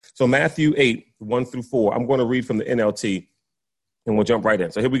So Matthew 8, 1 through 4, I'm going to read from the NLT and we'll jump right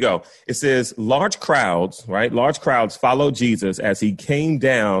in. So here we go. It says, large crowds followed Jesus as he came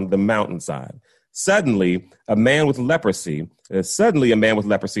down the mountainside. Suddenly, a man with leprosy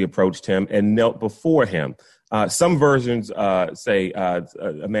approached him and knelt before him. Some versions say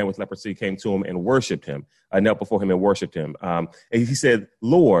a man with leprosy came to him and worshiped him, knelt before him and worshiped him. And he said,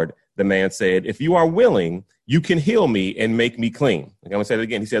 Lord, the man said, if you are willing, you can heal me and make me clean. I'm going to say it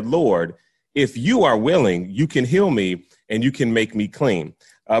again. He said, Lord, if you are willing, you can heal me and you can make me clean.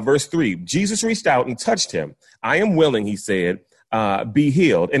 Verse 3, Jesus reached out and touched him. I am willing, he said, be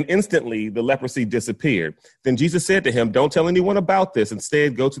healed. And instantly the leprosy disappeared. Then Jesus said to him, don't tell anyone about this.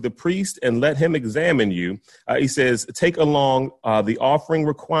 Instead, go to the priest and let him examine you. He says, take along the offering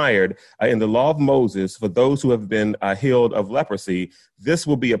required in the law of Moses for those who have been healed of leprosy. This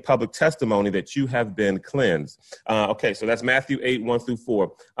will be a public testimony that you have been cleansed. Okay, so that's Matthew 8, 1 through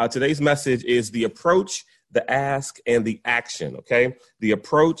 4. Today's message is the approach, the ask, and the action. Okay, the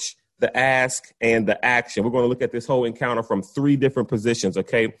approach, the ask, and the action. We're going to look at this whole encounter from three different positions,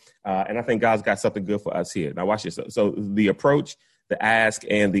 okay? And I think God's got something good for us here. Now watch this. So the approach, the ask,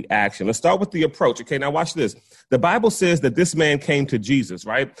 and the action. Let's start with the approach, okay? Now watch this. The Bible says that this man came to Jesus,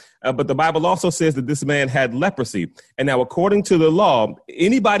 right? But the Bible also says that this man had leprosy. And now, according to the law,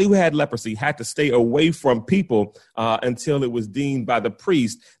 anybody who had leprosy had to stay away from people until it was deemed by the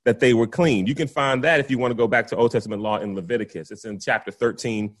priest that they were clean. You can find that if you want to go back to Old Testament law in Leviticus. It's in chapter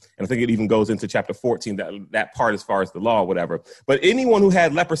 13, and I think it even goes into chapter 14, that part as far as the law or whatever. But anyone who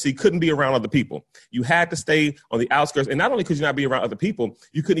had leprosy couldn't be around other people. You had to stay on the outskirts. And not only could you not be around other people,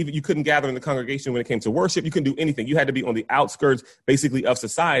 you couldn't gather in the congregation when it came to worship. You couldn't do anything. You had to be on the outskirts, basically, of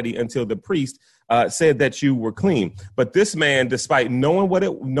society until the priest said that you were clean. But this man, despite knowing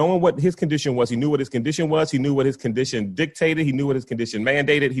what his condition was, he knew what his condition was. He knew what his condition dictated. He knew what his condition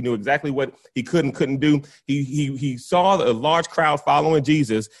mandated. He knew exactly what he could and couldn't do. He saw a large crowd following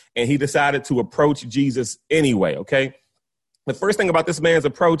Jesus, and he decided to approach Jesus anyway. Okay. The first thing about this man's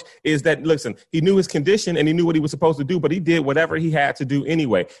approach is that, listen, he knew his condition and he knew what he was supposed to do, but he did whatever he had to do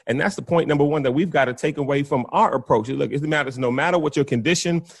anyway. And that's the point number one that we've got to take away from our approach. Look, it matters no matter what your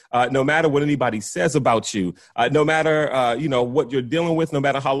condition, no matter what anybody says about you, no matter, what you're dealing with, no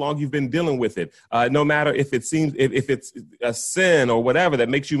matter how long you've been dealing with it, no matter if it's a sin or whatever that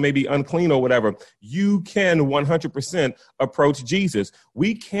makes you maybe unclean or whatever, you can 100% approach Jesus.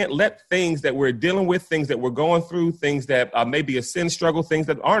 We can't let things that we're dealing with, things that we're going through, things that maybe a sin struggle, things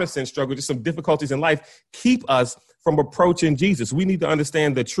that aren't a sin struggle, just some difficulties in life, keep us from approaching Jesus. We need to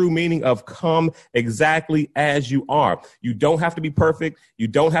understand the true meaning of come exactly as you are. You don't have to be perfect. You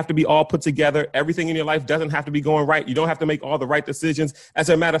don't have to be all put together. Everything in your life doesn't have to be going right. You don't have to make all the right decisions. As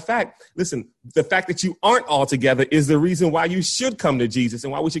a matter of fact, listen, the fact that you aren't all together is the reason why you should come to Jesus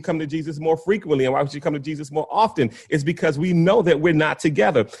and why we should come to Jesus more frequently and why we should come to Jesus more often is because we know that we're not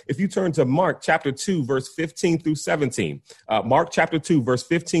together. If you turn to Mark chapter 2, verse 15 through 17, Mark chapter 2, verse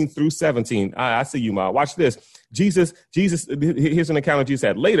 15 through 17. I see you, Ma. Watch this. Jesus, here's an account of Jesus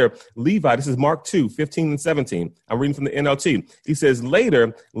had. Later, Levi, this is Mark 2, 15 and 17. I'm reading from the NLT. He says,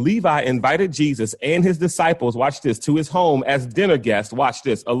 later, Levi invited Jesus and his disciples, watch this, to his home as dinner guests, watch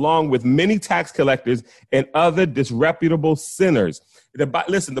this, along with many tax collectors and other disreputable sinners.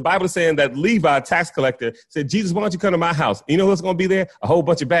 Listen, the Bible is saying that Levi, a tax collector, said, Jesus, why don't you come to my house? You know who's going to be there? A whole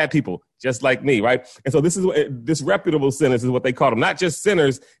bunch of bad people, just like me, right? And so this is what disreputable sinners is what they call them. Not just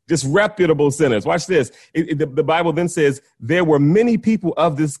sinners, disreputable sinners. Watch this. The Bible then says there were many people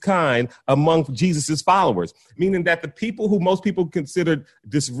of this kind among Jesus's followers, meaning that the people who most people considered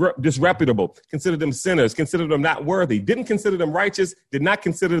disreputable, considered them sinners, considered them not worthy, didn't consider them righteous, did not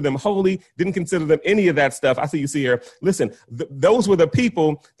consider them holy, didn't consider them any of that stuff. I see you see here. Listen, those were the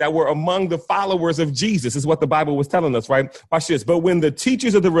people that were among the followers of Jesus is what the Bible was telling us, right? Watch this. But when the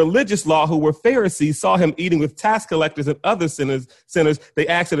teachers of the religious law who were Pharisees saw him eating with tax collectors and other sinners, they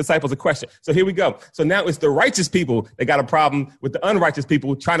asked the disciples a question. So here we go. So now it's the righteous people that got a problem with the unrighteous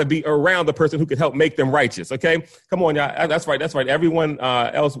people trying to be around the person who could help make them righteous. Okay. Come on, y'all. That's right. That's right. Everyone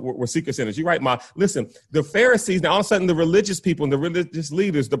else were seeker sinners. You're right, Ma. Listen, the Pharisees, now all of a sudden the religious people and the religious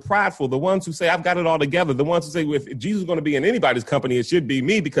leaders, the prideful, the ones who say, I've got it all together, the ones who say, if Jesus is going to be in anybody's company, it should be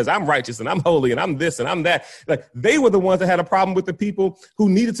me because I'm righteous and I'm holy and I'm this and I'm that. Like they were the ones that had a problem with the people who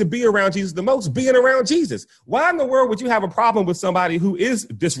needed to be around Jesus the most, being around Jesus. Why in the world would you have a problem with somebody who is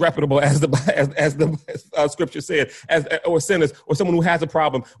disreputable, as the scripture said, or sinners, or someone who has a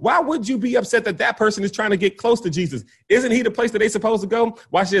problem? Why would you be upset that that person is trying to get close to Jesus? Isn't he the place that they're supposed to go?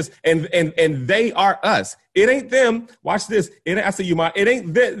 Watch this. And they are us. It ain't them. Watch this. I say it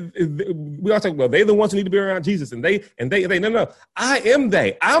ain't that. We all talk about they're the ones who need to be around Jesus, and they. No. I am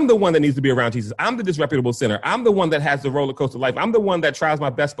they. I'm the one that needs to be around Jesus. I'm the disreputable sinner. I'm the one that has the roller coaster life. I'm the one that tries my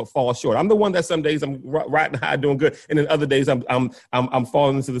best but falls short. I'm the one that some days I'm riding high, doing good, and then other days I'm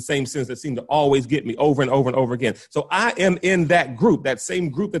falling into the same sins that seem to always get me over and over and over again. So I am in that group, that same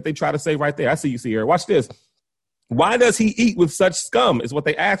group that they try to say right there. I see you, Sierra. Watch this. Why does he eat with such scum is what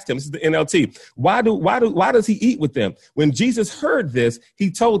they asked him. This is the NLT. Why does he eat with them? When Jesus heard this, he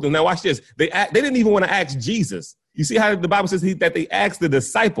told them, now watch this. They didn't even want to ask Jesus. You see how the Bible says that they asked the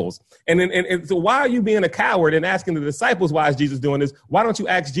disciples. And so why are you being a coward and asking the disciples, why is Jesus doing this? Why don't you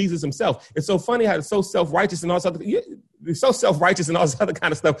ask Jesus himself? It's so funny how it's so self-righteous and all this other, they're so self-righteous and all this other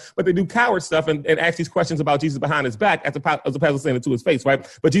kind of stuff, but they do coward stuff and ask these questions about Jesus behind his back as opposed to saying it to his face, right?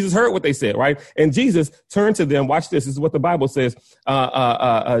 But Jesus heard what they said, right? And Jesus turned to them. Watch this. This is what the Bible says.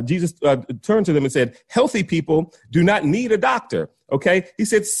 Jesus turned to them and said, healthy people do not need a doctor. Okay. He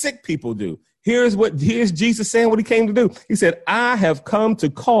said, sick people do. Here's Jesus saying what he came to do. He said, I have come to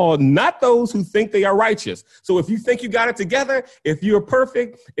call not those who think they are righteous. So if you think you got it together, if you're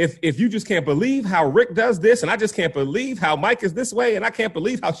perfect, if you just can't believe how Rick does this, and I just can't believe how Mike is this way, and I can't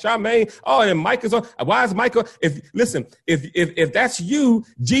believe how Charmaine, and Mike is on. Why is Michael? If that's you,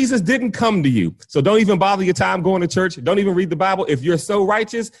 Jesus didn't come to you. So don't even bother your time going to church. Don't even read the Bible. If you're so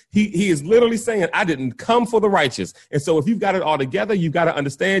righteous, he is literally saying, I didn't come for the righteous. And so if you've got it all together, you've got to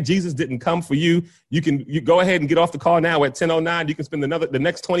understand Jesus didn't come for you. You go ahead and get off the call now at 10:09. You can spend the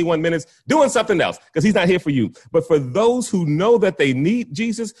next 21 minutes doing something else because he's not here for you. But for those who know that they need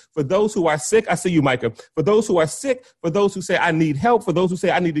Jesus, for those who are sick, I see you, Micah. For those who are sick, for those who say, I need help, for those who say,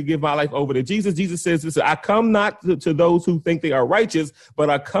 I need to give my life over to Jesus, Jesus says, listen, I come not to those who think they are righteous, but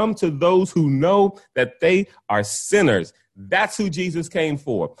I come to those who know that they are sinners. That's who Jesus came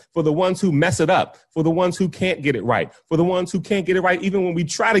for the ones who mess it up, for the ones who can't get it right, for the ones who can't get it right even when we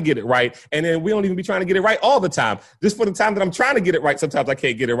try to get it right, and then we don't even be trying to get it right all the time. Just for the time that I'm trying to get it right, sometimes I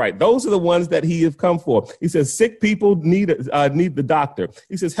can't get it right. Those are the ones that he has come for. He says sick people need the doctor.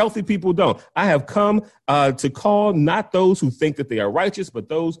 He says healthy people don't. I have come to call not those who think that they are righteous, but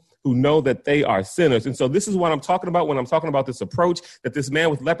those who know that they are sinners. And so this is what I'm talking about when I'm talking about this approach, that this man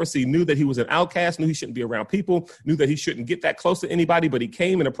with leprosy knew that he was an outcast, knew he shouldn't be around people, knew that he shouldn't get that close to anybody, but he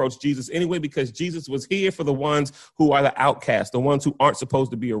came and approached Jesus anyway because Jesus was here for the ones who are the outcasts, the ones who aren't supposed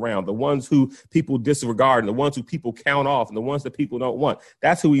to be around, the ones who people disregard, and the ones who people count off, and the ones that people don't want.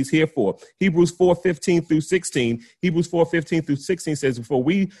 That's who he's here for. Hebrews 4:15 through 16. Hebrews 4:15 through 16 says, for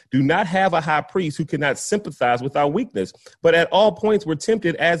we do not have a high priest who cannot sympathize with our weakness, but at all points we're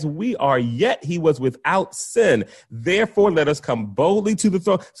tempted as we are, yet he was without sin. Therefore, let us come boldly to the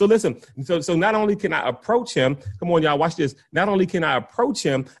throne. So listen, so not only can I approach him, come on, y'all, watch this. Not only can I approach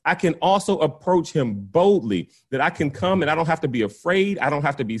him, I can also approach him boldly, that I can come and I don't have to be afraid. I don't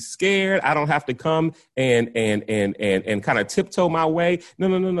have to be scared. I don't have to come and kind of tiptoe my way.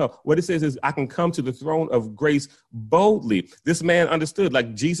 No. What it says is I can come to the throne of grace boldly. This man understood,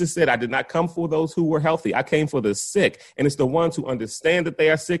 like Jesus said, I did not come for those who were healthy. I came for the sick. And it's the ones who understand that they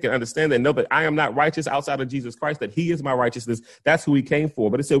are sick and understand and know that I am not righteous outside of Jesus Christ, that he is my righteousness. That's who he came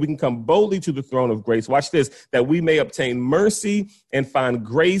for. But it said we can come boldly to the throne of grace. Watch this, that we may obtain mercy and find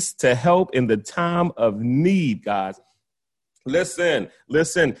grace to help in the time of need, guys. Listen.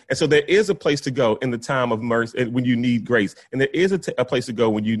 And so there is a place to go in the time of mercy when you need grace. And there is a place to go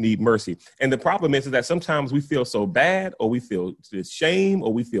when you need mercy. And the problem is that sometimes we feel so bad, or we feel shame,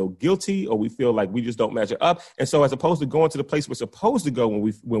 or we feel guilty, or we feel like we just don't measure up. And so as opposed to going to the place we're supposed to go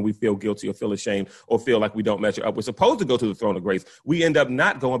when we feel guilty or feel ashamed or feel like we don't measure up, we're supposed to go to the throne of grace. We end up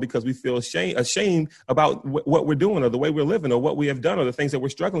not going because we feel ashamed about what we're doing or the way we're living or what we have done or the things that we're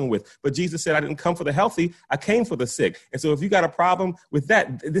struggling with. But Jesus said, I didn't come for the healthy. I came for the sick. And so if you got a problem with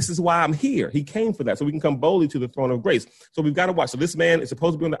that, this is why I'm here. He came for that. So we can come boldly to the throne of grace. So we've got to watch. So this man is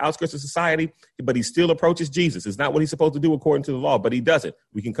supposed to be on the outskirts of society, but he still approaches Jesus. It's not what he's supposed to do according to the law, but he does it.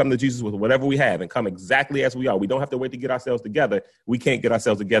 We can come to Jesus with whatever we have and come exactly as we are. We don't have to wait to get ourselves together. We can't get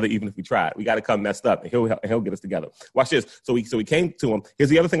ourselves together even if we try. We got to come messed up, and he'll get us together. Watch this. So he came to him. Here's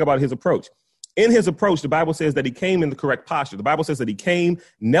the other thing about his approach. In his approach, the Bible says that he came in the correct posture. The Bible says that he came,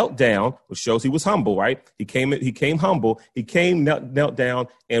 knelt down, which shows he was humble, right? He came humble. He came, knelt down,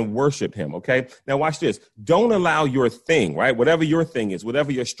 and worshiped him, okay? Now watch this. Don't allow your thing, right? Whatever your thing is,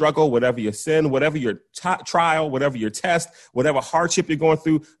 whatever your struggle, whatever your sin, whatever your trial, whatever your test, whatever hardship you're going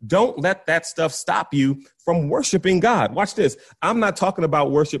through, don't let that stuff stop you from worshiping God. Watch this. I'm not talking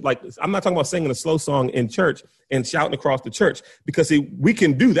about worship I'm not talking about singing a slow song in church and shouting across the church, because see, we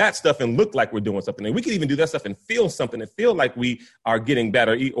can do that stuff and look like we're doing something. And we can even do that stuff and feel something and feel like we are getting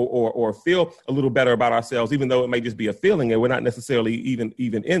better or feel a little better about ourselves, even though it may just be a feeling and we're not necessarily even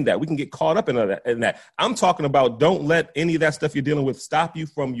in that. We can get caught up in that. I'm talking about, don't let any of that stuff you're dealing with stop you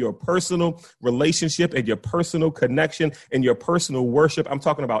from your personal relationship and your personal connection and your personal worship. I'm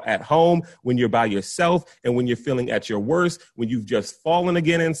talking about at home, when you're by yourself and when you're feeling at your worst, when you've just fallen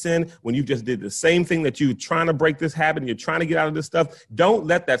again in sin, when you just did the same thing that you're trying to break this habit and you're trying to get out of this stuff. Don't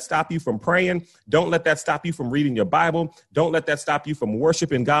let that stop you from praying. Don't let that stop you from reading your Bible. Don't let that stop you from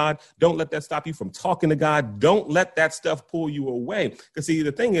worshiping God. Don't let that stop you from talking to God. Don't let that stuff pull you away. Because see,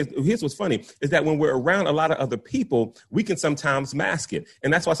 the thing is, here's what's funny, is that when we're around a lot of other people, we can sometimes mask it.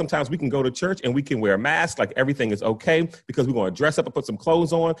 And that's why sometimes we can go to church and we can wear a mask like everything is okay, because we're going to dress up and put some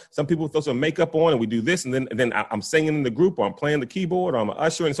clothes on. Some people throw some makeup on and we do this. And then I'm singing in the group, or I'm playing the keyboard, or I'm an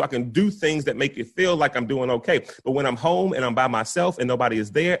usher. And so I can do things that make it feel like I'm doing okay. But when I'm home and I'm by myself and nobody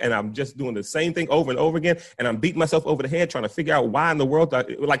is there and I'm just doing the same thing over and over again, and I'm beating myself over the head trying to figure out why in the world,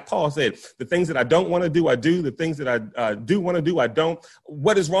 like Paul said, the things that I don't want to do, I do. The things that I do want to do, I don't.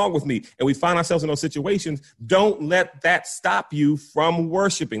 What is wrong with me? And we find ourselves in those situations. Don't let that stop you from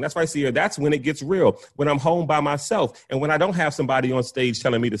worshiping. That's why I see that's when it gets real. When I'm home by myself and when I don't have somebody on stage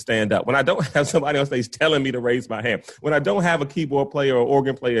telling me to stand up, when I don't have somebody on stage telling me to raise my hand, when I don't have a keyboard player or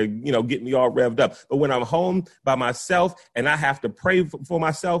organ player, get me all revved up. But when I'm home by myself and I have to pray for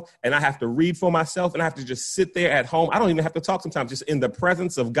myself and I have to read for myself and I have to just sit there at home, I don't even have to talk sometimes, just in the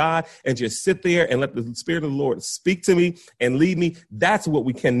presence of God and just sit there and let the Spirit of the Lord speak to me and lead me. That's what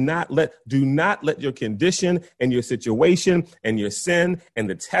we cannot let. Do not let your condition and your situation and your sin and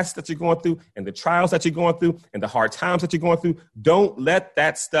the tests that you're going through and the trials that you're going through and the hard times that you're going through, don't let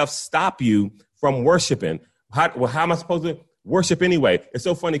that stuff stop you from worshiping. How am I supposed to worship anyway? It's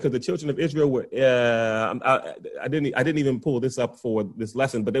so funny because the children of Israel were, I didn't even pull this up for this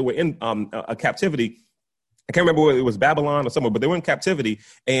lesson, but they were in a captivity. I can't remember whether it was Babylon or somewhere, but they were in captivity,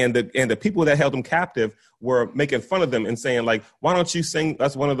 and the people that held them captive were making fun of them and saying, like, why don't you sing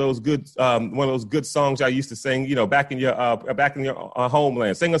us one of those good songs I used to sing, back in your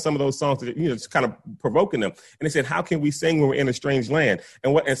homeland. Sing us some of those songs that, just kind of provoking them. And they said, how can we sing when we're in a strange land?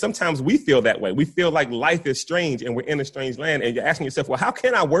 And sometimes we feel that way. We feel like life is strange and we're in a strange land. And you're asking yourself, well, how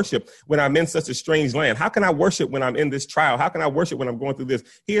can I worship when I'm in such a strange land? How can I worship when I'm in this trial? How can I worship when I'm going through this?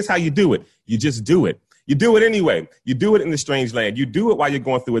 Here's how you do it. You just do it. You do it anyway. You do it in the strange land. You do it while you're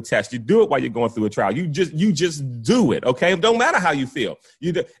going through a test. You do it while you're going through a trial. You just do it. Okay. It don't matter how you feel.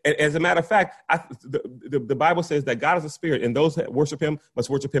 As a matter of fact, the Bible says that God is a spirit, and those that worship him must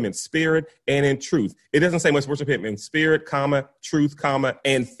worship him in spirit and in truth. It doesn't say must worship him in spirit, truth,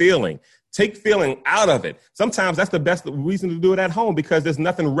 and feeling. Take feeling out of it. Sometimes that's the best reason to do it at home, because there's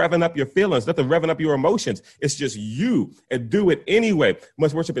nothing revving up your feelings, nothing revving up your emotions. It's just you, and do it anyway.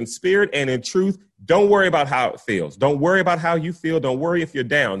 Must worship in spirit and in truth. Don't worry about how it feels. Don't worry about how you feel. Don't worry if you're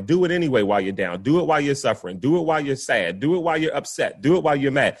down. Do it anyway while you're down. Do it while you're suffering. Do it while you're sad. Do it while you're upset. Do it while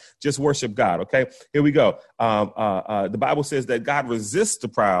you're mad. Just worship God. Okay, here we go. The Bible says that God resists the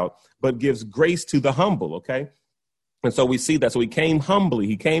proud, but gives grace to the humble. Okay. And so we see that. So he came humbly.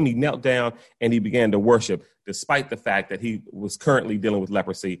 He knelt down, and he began to worship, despite the fact that he was currently dealing with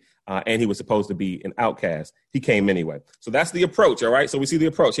leprosy and he was supposed to be an outcast. He came anyway. So that's the approach. All right. So we see the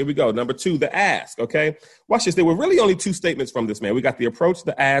approach. Here we go. Number 2, the ask. OK, watch this. There were really only 2 statements from this man. We got the approach,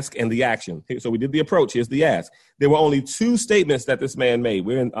 the ask, and the action. So we did the approach. Here's the ask. There were only 2 statements that this man made.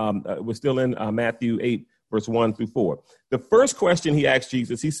 We're still in Matthew 8. Verse 1 through 4. The first question he asked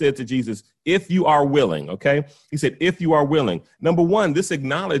Jesus, he said to Jesus, if you are willing, okay? He said, if you are willing. Number 1, this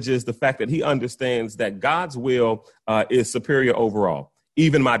acknowledges the fact that he understands that God's will is superior overall,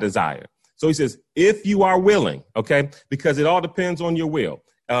 even my desire. So he says, if you are willing, okay? Because it all depends on your will.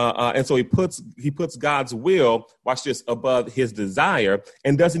 And so he puts God's will, watch this, above his desire,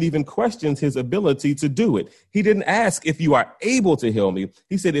 and doesn't even question his ability to do it. He didn't ask if you are able to heal me.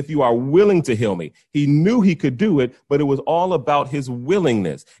 He said, if you are willing to heal me. He knew he could do it, but it was all about his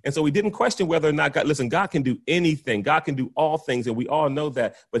willingness. And so he didn't question whether or not God can do anything. God can do all things. And we all know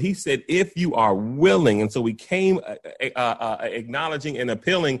that. But he said, if you are willing. And so we came acknowledging and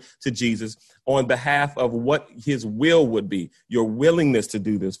appealing to Jesus on behalf of what his will would be, your willingness to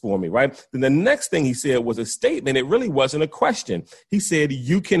do this for me, right? Then the next thing he said was a statement. It really wasn't a question. He said,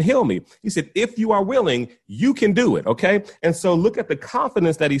 you can heal me. He said, if you are willing, you can do it. Okay. And so look at the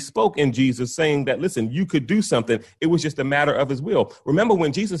confidence that he spoke in Jesus, saying that, listen, you could do something. It was just a matter of his will. Remember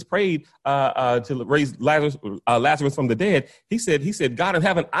when Jesus prayed to raise Lazarus from the dead, he said, God in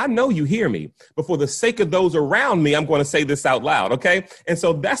heaven, I know you hear me, but for the sake of those around me, I'm going to say this out loud. Okay. And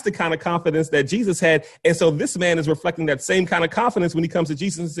so that's the kind of confidence that Jesus had. And so this man is reflecting that same kind of confidence when he comes to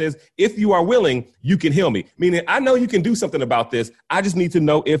Jesus and says, if you are willing, you can heal me. Meaning, I know you can do something about this. I just need to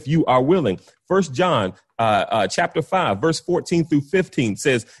know if you are willing. 1 John chapter 5, verse 14 through 15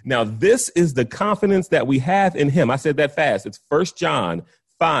 says, now this is the confidence that we have in him. I said that fast. It's 1 John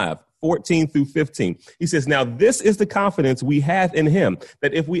 5, 14 through 15. He says, now this is the confidence we have in him,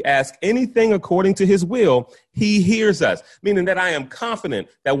 that if we ask anything according to his will, he hears us, meaning that I am confident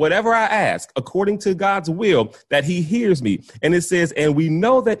that whatever I ask according to God's will, that he hears me. And it says, and we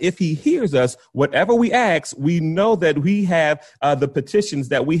know that if he hears us, whatever we ask, we know that we have the petitions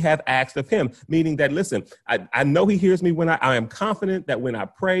that we have asked of him, meaning that, listen, I know he hears me when I am confident that when I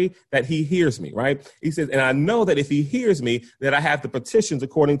pray that he hears me, right? He says, and I know that if he hears me, that I have the petitions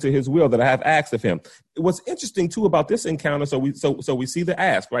according to his will that I have asked of him. What's interesting too about this encounter, so we see the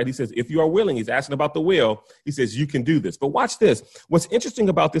ask, right? He says, if you are willing, he's asking about the will. He says, you can do this. But watch this. What's interesting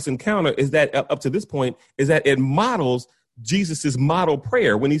about this encounter is that up to this point is that it models Jesus's model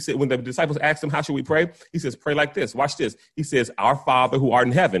prayer. When the disciples asked him, how should we pray? He says, pray like this. Watch this. He says, our Father who art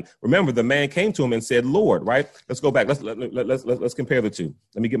in heaven. Remember, the man came to him and said, Lord, right? Let's go back. Let's compare the two.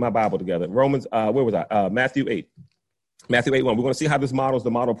 Let me get my Bible together. Romans, where was I? Matthew 8. Matthew 8:1. We're going to see how this models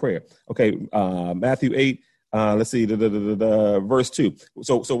the model prayer. Okay. Matthew 8. Let's see, verse 2.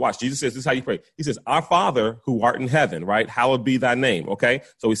 So watch. Jesus says, this is how you pray. He says, our Father who art in heaven, right? Hallowed be thy name. Okay.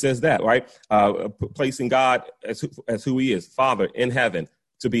 So he says that, right? Placing God as who he is, Father in heaven,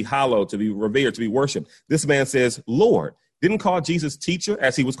 to be hallowed, to be revered, to be worshiped. This man says, Lord. Didn't call Jesus teacher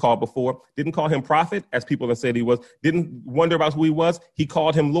as he was called before. Didn't call him prophet as people have said he was. Didn't wonder about who he was. He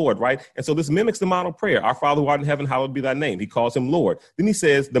called him Lord, right? And so this mimics the model prayer. Our Father who art in heaven, hallowed be thy name. He calls him Lord. Then he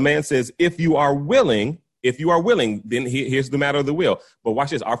says, the man says, if you are willing, then here's the matter of the will. But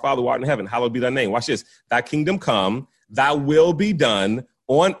watch this. Our Father who art in heaven, hallowed be thy name. Watch this. Thy kingdom come, thy will be done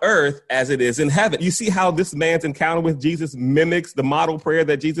on earth as it is in heaven. You see how this man's encounter with Jesus mimics the model prayer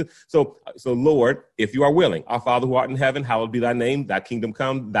that Jesus. So Lord, if you are willing, our Father who art in heaven, hallowed be thy name, thy kingdom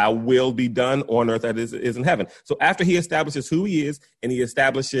come, thy will be done on earth as it is in heaven. So after he establishes who he is and he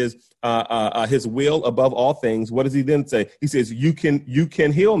establishes his will above all things, what does he then say? He says, you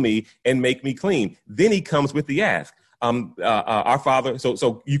can heal me and make me clean. Then he comes with the ask. Our Father,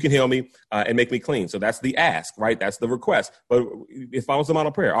 so you can heal me and make me clean. So that's the ask, right? That's the request. But it follows the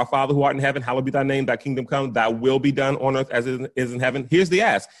model prayer. Our Father who art in heaven, hallowed be thy name, thy kingdom come, thy will be done on earth as it is in heaven. Here's the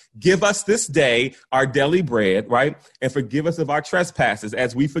ask. Give us this day our daily bread, right? And forgive us of our trespasses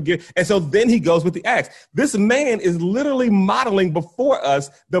as we forgive. And so then he goes with the ask. This man is literally modeling before us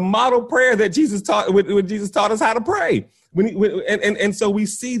the model prayer that Jesus taught when Jesus taught us how to pray. And so we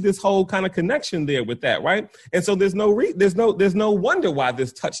see this whole kind of connection there with that, right? And so there's no wonder why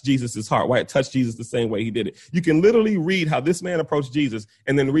this touched Jesus's heart, why it touched Jesus the same way he did it. You can literally read how this man approached Jesus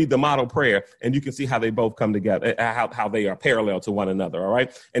and then read the model prayer, and you can see how they both come together, how they are parallel to one another, all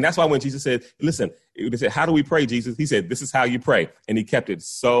right? And that's why when Jesus said, listen, they said, how do we pray, Jesus? He said, this is how you pray. And he kept it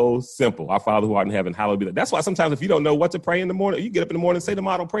so simple. Our Father who art in heaven, hallowed be thy. That's why sometimes if you don't know what to pray in the morning, you get up in the morning and say the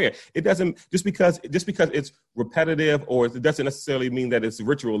model prayer. It doesn't, just because it's repetitive or it doesn't necessarily mean that it's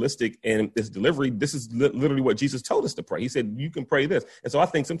ritualistic and it's delivery. This is literally what Jesus told us to pray. He said, you can pray this. And so I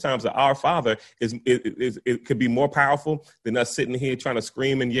think sometimes the Our Father it could be more powerful than us sitting here trying to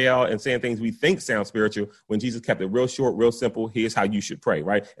scream and yell and saying things we think sound spiritual when Jesus kept it real short, real simple. Here's how you should pray,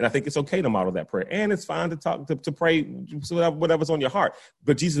 right? And I think it's okay to model that prayer. And it's fine to talk, to pray whatever's on your heart.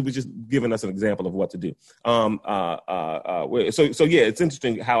 But Jesus was just giving us an example of what to do. So yeah, it's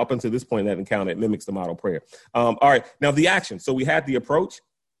interesting how up until this point in that encounter, it mimics the model prayer. All right. Now the action. So we had the approach,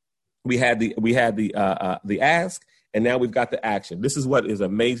 we had the ask, and now we've got the action. This is what is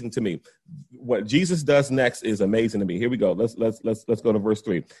amazing to me. What Jesus does next is amazing to me. Here we go. Let's go to verse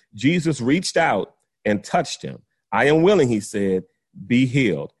 3. Jesus reached out and touched him. I am willing, he said, be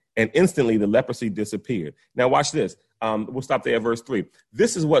healed. And instantly the leprosy disappeared. Now watch this. We'll stop there at verse 3.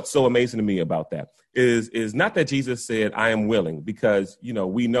 This is what's so amazing to me about that is not that Jesus said, I am willing, because,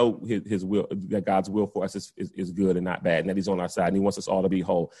 we know his will, that God's will for us is good and not bad, and that he's on our side and he wants us all to be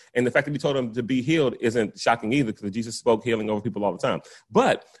whole. And the fact that he told him to be healed isn't shocking either, because Jesus spoke healing over people all the time.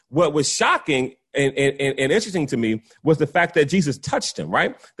 But what was shocking and interesting to me was the fact that Jesus touched him,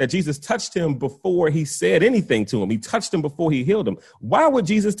 right? That Jesus touched him before he said anything to him. He touched him before he healed him. Why would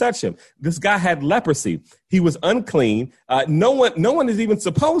Jesus touch him? This guy had leprosy. He was unclean. No one is even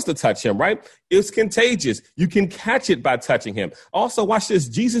supposed to touch him, right? It's contagious. You can catch it by touching him. Also, watch this.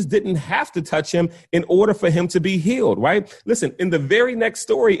 Jesus didn't have to touch him in order for him to be healed, right? Listen, in the very next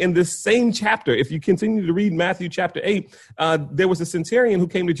story in this same chapter, if you continue to read Matthew chapter 8, there was a centurion who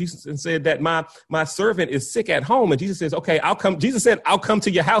came to Jesus and said that my servant is sick at home. And Jesus says, okay, I'll come. Jesus said, I'll come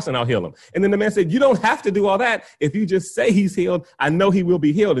to your house and I'll heal him. And then the man said, you don't have to do all that. If you just say he's healed, I know he will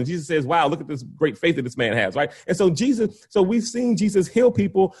be healed. And Jesus says, wow, look at this great faith that this man has, right? And so we've seen Jesus heal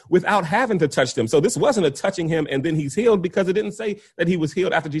people without having to touch them. So this wasn't a touching him and then he's healed, because it didn't say that he was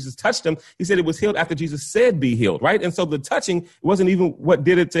healed after Jesus touched him. He said it was healed after Jesus said be healed, right? And so the touching wasn't even what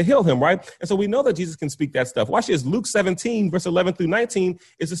did it to heal him, right? And so we know that Jesus can speak that stuff. Watch this. Luke 17, verse 11 through 19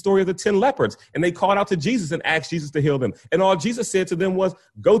 is the story of the 10 lepers. And they called out to Jesus and asked Jesus to heal them. And all Jesus said to them was,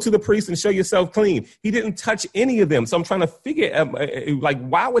 go to the priest and show yourself clean. He didn't touch any of them. So I'm trying to figure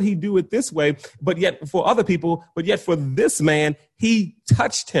why would he do it this way? But yet for other people, but yet for this man, he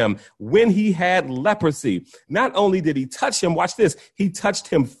touched him when he had leprosy. Not only did he touch him, watch this, he touched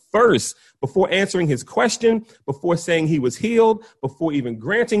him first before answering his question, before saying he was healed, before even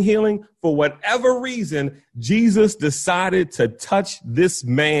granting healing. For whatever reason, Jesus decided to touch this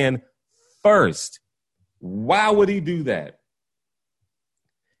man first. Why would he do that?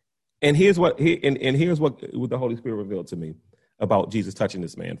 And here's what the Holy Spirit revealed to me about Jesus touching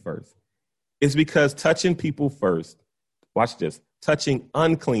this man first. It's because touching people first, watch this, touching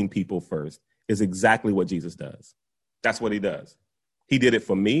unclean people first is exactly what Jesus does. That's what he does. He did it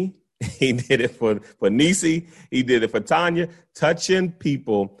for me. He did it for Nisi. He did it for Tanya. Touching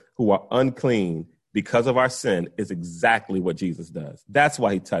people who are unclean because of our sin is exactly what Jesus does. That's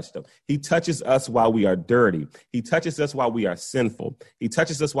why he touched them. He touches us while we are dirty. He touches us while we are sinful. He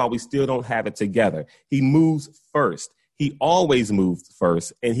touches us while we still don't have it together. He moves first. He always moves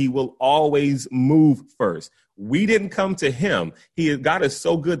first, and he will always move first. We didn't come to him. God is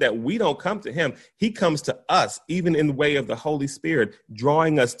so good that we don't come to him. He comes to us, even in the way of the Holy Spirit,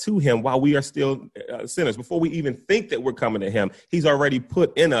 drawing us to him while we are still sinners. Before we even think that we're coming to him, he's already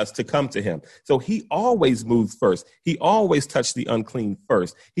put in us to come to him. So he always moves first. He always touched the unclean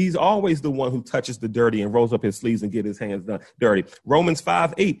first. He's always the one who touches the dirty and rolls up his sleeves and get his hands done dirty. Romans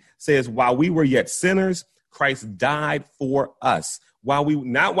 5:8 says, while we were yet sinners, Christ died for us.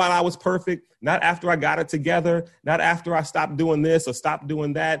 Not while I was perfect, not after I got it together, not after I stopped doing this or stopped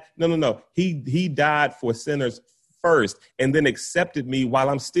doing that. No. He died for sinners first and then accepted me while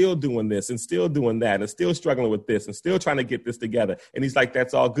I'm still doing this and still doing that and still struggling with this and still trying to get this together. And he's like,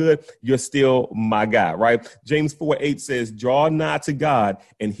 that's all good. You're still my guy, right? James 4:8 says, draw nigh to God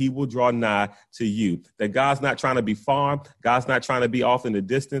and he will draw nigh to you. That God's not trying to be far. God's not trying to be off in the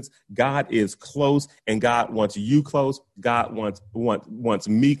distance. God is close and God wants you close. God wants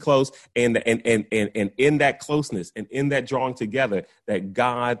me close. And in that closeness and in that drawing together, that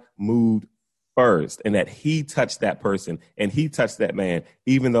God moved first, and that he touched that person and he touched that man,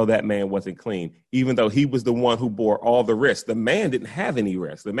 even though that man wasn't clean, even though he was the one who bore all the risks. The man didn't have any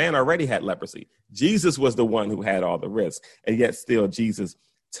risk. The man already had leprosy. Jesus was the one who had all the risks, and yet still Jesus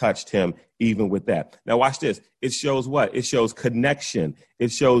touched him even with that. Now watch this. It shows what? It shows connection.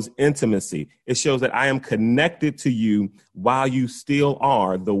 It shows intimacy. It shows that I am connected to you while you still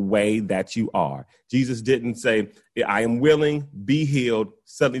are the way that you are. Jesus didn't say, I am willing, be healed.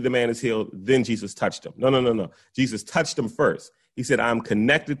 Suddenly the man is healed. Then Jesus touched him. No. Jesus touched him first. He said, I'm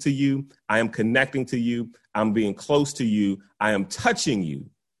connected to you. I am connecting to you. I'm being close to you. I am touching you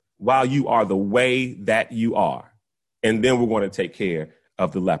while you are the way that you are. And then we're going to take care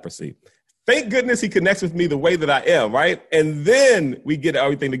of the leprosy. Thank goodness he connects with me the way that I am, right? And then we get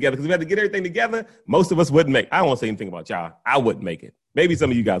everything together, because if we had to get everything together, most of us wouldn't make it. I won't say anything about y'all. I wouldn't make it. Maybe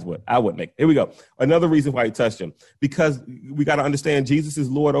some of you guys would. I wouldn't make it. Here we go. Another reason why he touched him, because we got to understand Jesus is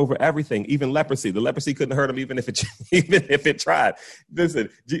Lord over everything, even leprosy. The leprosy couldn't hurt him even if it tried. Listen,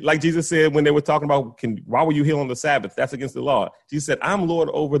 like Jesus said when they were talking about, why were you healed on the Sabbath? That's against the law. Jesus said, I'm Lord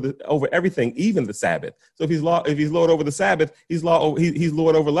over everything, even the Sabbath. So if he's Lord over the Sabbath, he's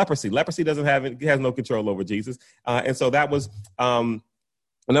Lord over leprosy. Leprosy has no control over Jesus. And so that was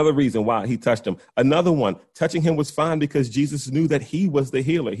Another reason why he touched him. Another one, touching him was fine because Jesus knew that he was the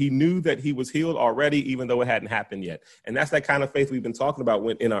healer. He knew that he was healed already, even though it hadn't happened yet. And that's that kind of faith we've been talking about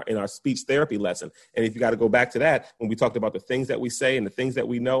in our speech therapy lesson. And if you got to go back to that, when we talked about the things that we say and the things that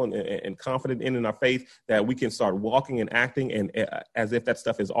we know and confident in our faith, that we can start walking and acting and as if that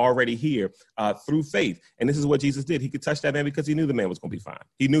stuff is already here through faith. And this is what Jesus did. He could touch that man because he knew the man was going to be fine.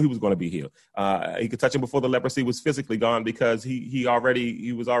 He knew he was going to be healed. He could touch him before the leprosy was physically gone because he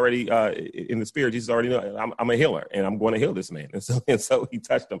was already in the spirit. Jesus already knew I'm a healer and I'm going to heal this man. And so he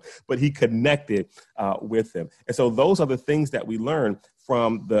touched him, but he connected with him. And so those are the things that we learn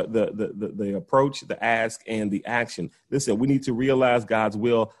from the approach, the ask, and the action. Listen, we need to realize God's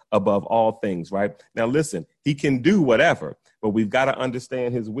will above all things, right? Now, listen, he can do whatever, but we've got to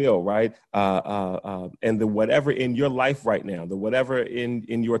understand his will, right? And the whatever in your life right now, the whatever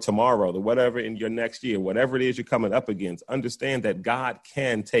in your tomorrow, the whatever in your next year, whatever it is you're coming up against, understand that God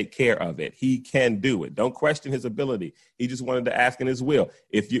can take care of it. He can do it. Don't question his ability. He just wanted to ask in his will,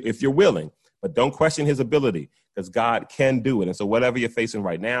 if you're willing, but don't question his ability, because God can do it. And so whatever you're facing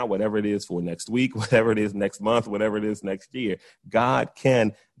right now, whatever it is for next week, whatever it is next month, whatever it is next year, God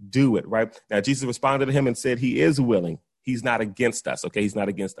can do it, right? Now, Jesus responded to him and said he is willing. He's not against us, okay? He's not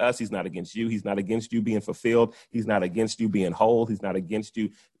against us. He's not against you. He's not against you being fulfilled. He's not against you being whole. He's not against you.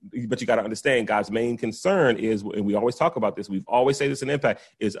 But you got to understand, God's main concern is, and we always talk about this, we've always say this in Impact,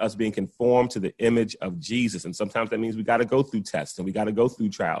 is us being conformed to the image of Jesus. And sometimes that means we got to go through tests and we got to go through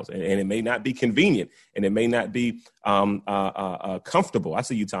trials. And it may not be convenient and it may not be comfortable. I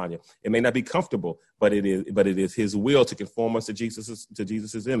see you, Tanya. It may not be comfortable, but it is his will to conform us to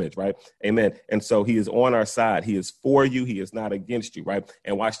Jesus's image, right? Amen. And so he is on our side. He is for you. He is not against you, right?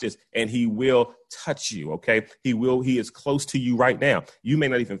 And watch this. And he will touch you, okay? He is close to you right now. You may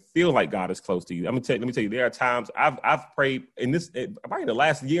not even feel like God is close to you. Let me tell you, there are times I've prayed probably in the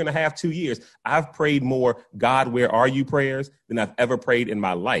last year and a half, 2 years, I've prayed more God, where are you prayers than I've ever prayed in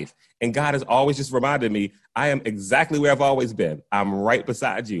my life. And God has always just reminded me, I am exactly where I've always been. I'm right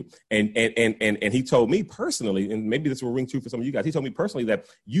beside you. And he told me personally, and maybe this will ring true for some of you guys, he told me personally that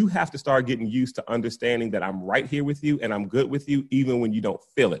you have to start getting used to understanding that I'm right here with you and I'm good with you, even when you don't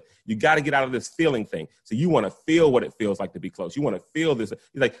feel it. You got to get out of this feeling thing. So you want to feel what it feels like to be close. You want to feel this.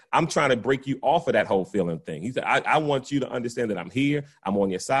 He's like, I'm trying to break you off of that whole feeling thing. He said, I want you to understand that I'm here. I'm on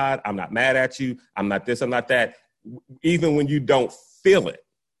your side. I'm not mad at you. I'm not this. I'm not that. Even when you don't feel it.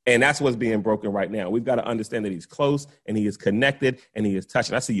 And that's what's being broken right now. We've got to understand that he's close and he is connected and he is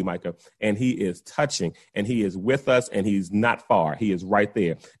touching. I see you, Micah. And he is touching and he is with us and he's not far. He is right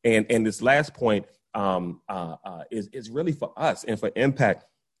there. And this last point is really for us and for Impact.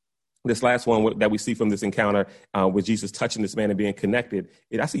 This last one that we see from this encounter with Jesus touching this man and being connected.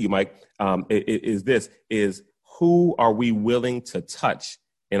 I see you, Mike. Is who are we willing to touch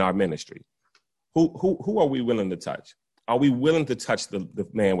in our ministry? Who are we willing to touch? Are we willing to touch the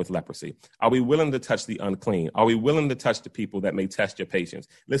man with leprosy? Are we willing to touch the unclean? Are we willing to touch the people that may test your patience?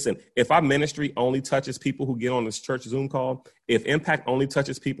 Listen, if our ministry only touches people who get on this church Zoom call, if Impact only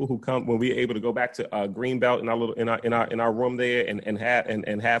touches people who come when we're able to go back to Greenbelt in our room there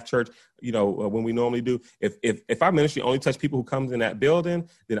and have church, when we normally do, if our ministry only touch people who comes in that building,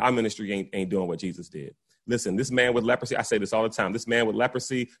 then our ministry ain't doing what Jesus did. Listen, this man with leprosy, I say this all the time, this man with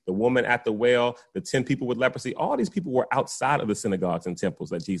leprosy, the woman at the well, the 10 people with leprosy, all these people were outside of the synagogues and temples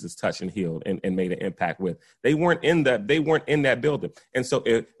that Jesus touched and healed and made an impact with. They weren't in that building. And so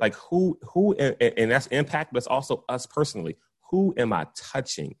who, and that's Impact, but it's also us personally. Who am I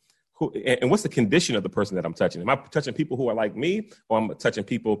touching? And what's the condition of the person that I'm touching? Am I touching people who are like me, or am I touching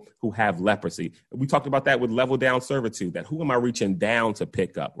people who have leprosy? We talked about that with level down servitude, that who am I reaching down to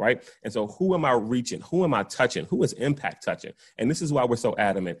pick up, right? And so who am I reaching? Who am I touching? Who is Impact touching? And this is why we're so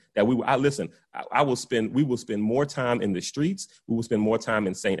adamant that we will spend more time in the streets. We will spend more time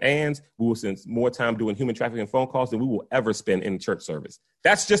in St. Anne's. We will spend more time doing human trafficking phone calls than we will ever spend in church service.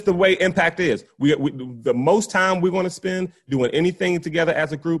 That's just the way Impact is. The most time we're going to spend doing anything together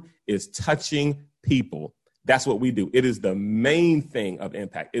as a group is touching people. That's what we do. It is the main thing of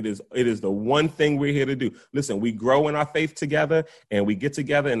Impact. It is the one thing we're here to do. Listen, we grow in our faith together and we get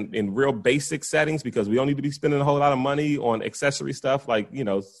together in real basic settings because we don't need to be spending a whole lot of money on accessory stuff like,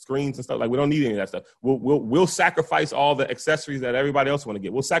 screens and stuff. Like, we don't need any of that stuff. We'll sacrifice all the accessories that everybody else want to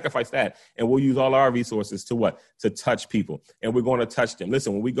get. We'll sacrifice that and we'll use all our resources to what? To touch people. And we're going to touch them.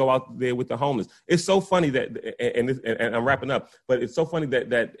 Listen, when we go out there with the homeless, it's so funny that, and I'm wrapping up, but it's so funny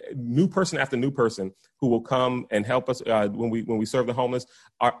that new person after new person who will come and help us when we serve the homeless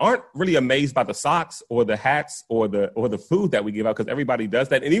aren't really amazed by the socks or the hats or the food that we give out, because everybody does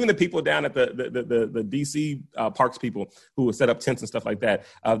that. And even the people down at the DC parks people who set up tents and stuff like that,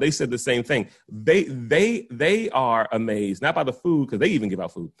 they said the same thing. They are amazed not by the food, because they even give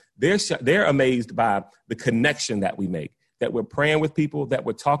out food. They're amazed by the connection that we make, that we're praying with people, that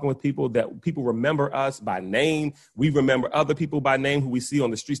we're talking with people, that people remember us by name. We remember other people by name who we see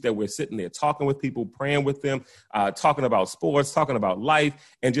on the streets, that we're sitting there talking with people, praying with them, talking about sports, talking about life,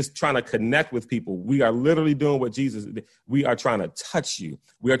 and just trying to connect with people. We are literally doing what Jesus did. We are trying to touch you.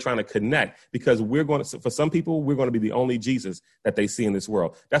 We are trying to connect, because for some people, we're going to be the only Jesus that they see in this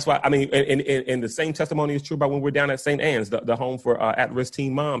world. That's why, I mean, and the same testimony is true about when we're down at St. Anne's, the home for at-risk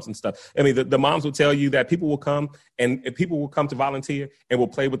teen moms and stuff. I mean, the moms will tell you that people will come and people will come to volunteer and will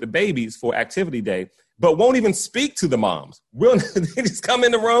play with the babies for activity day, but won't even speak to the moms. They just come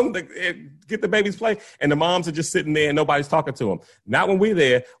in the room, get the babies play, and the moms are just sitting there and nobody's talking to them. Not when we're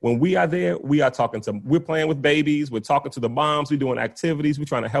there. When we are there, we are talking to them. We're playing with babies. We're talking to the moms. We're doing activities. We're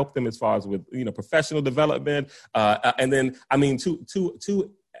trying to help them as far as with, professional development. And then, I mean,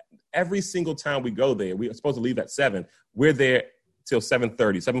 to every single time we go there, we are supposed to leave at 7. We're there till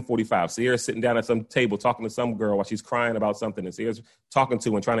 7:30, 7:45. Sierra's sitting down at some table talking to some girl while she's crying about something, and Sierra's talking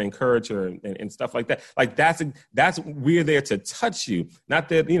to and trying to encourage her and stuff like that. Like that's we're there to touch you. Not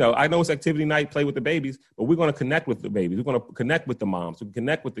that, I know it's activity night, play with the babies, but we're going to connect with the babies. We're going to connect with the moms. We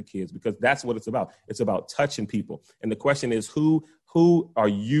connect with the kids, because that's what it's about. It's about touching people. And the question is, who are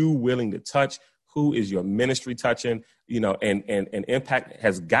you willing to touch? Who is your ministry touching? And impact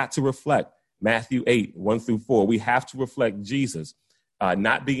has got to reflect Matthew 8, 1-4. We have to reflect Jesus,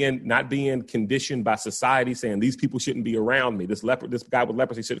 not being conditioned by society, saying these people shouldn't be around me. This guy with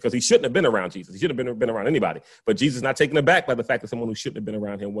leprosy because he shouldn't have been around Jesus. He shouldn't have been around anybody. But Jesus is not taken aback by the fact that someone who shouldn't have been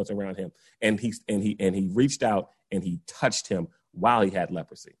around him was around him, and he reached out and he touched him while he had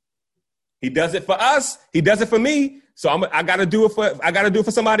leprosy. He does it for us. He does it for me. So I got to do it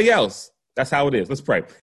for somebody else. That's how it is. Let's pray.